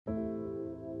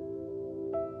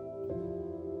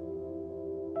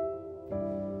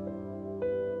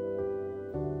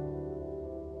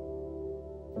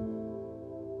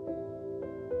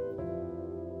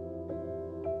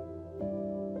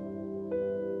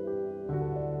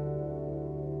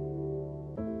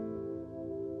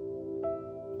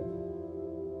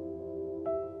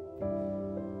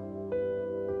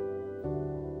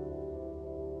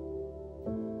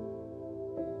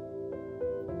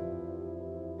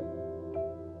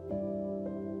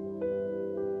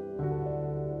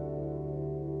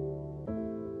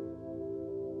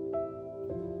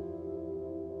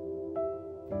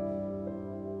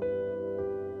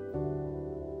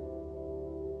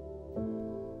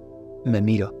Me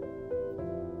miro,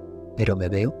 pero me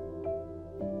veo.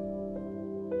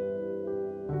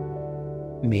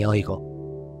 Me oigo,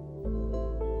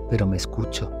 pero me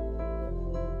escucho.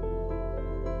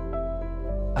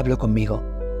 Hablo conmigo,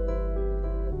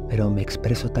 pero me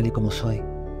expreso tal y como soy.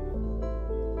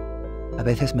 A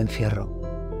veces me encierro,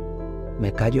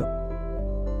 me callo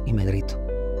y me grito.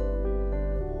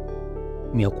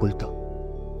 Me oculto,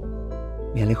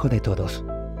 me alejo de todos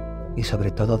y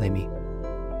sobre todo de mí.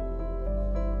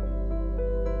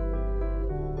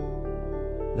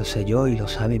 Lo sé yo y lo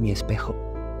sabe mi espejo.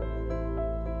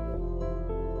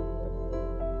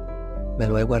 Me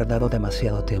lo he guardado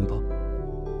demasiado tiempo.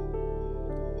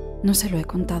 No se lo he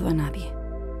contado a nadie.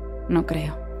 No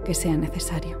creo que sea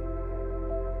necesario.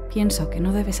 Pienso que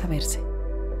no debe saberse.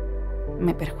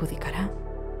 Me perjudicará.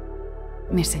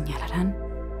 Me señalarán.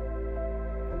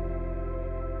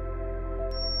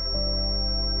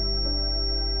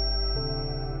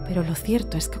 Pero lo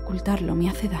cierto es que ocultarlo me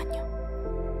hace daño.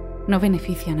 No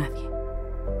beneficia a nadie,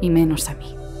 y menos a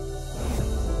mí.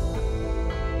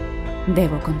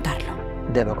 Debo contarlo.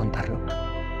 Debo contarlo.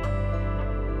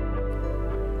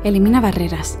 Elimina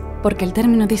barreras, porque el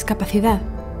término discapacidad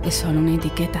es solo una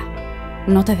etiqueta.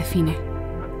 No te define.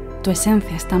 Tu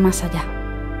esencia está más allá.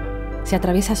 Si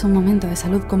atraviesas un momento de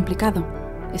salud complicado,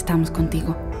 estamos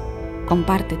contigo.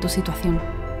 Comparte tu situación.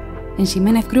 En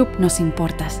Ximenez Group nos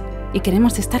importas y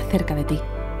queremos estar cerca de ti,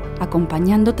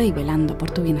 acompañándote y velando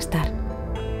por tu bienestar.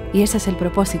 Y ese es el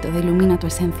propósito de Ilumina tu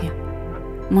esencia.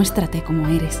 Muéstrate como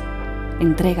eres,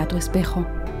 entrega tu espejo,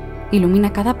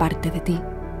 ilumina cada parte de ti.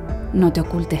 No te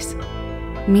ocultes,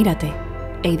 mírate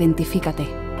e identifícate,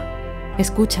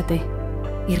 escúchate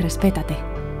y respétate,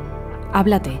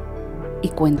 háblate y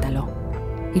cuéntalo.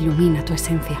 Ilumina tu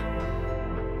esencia.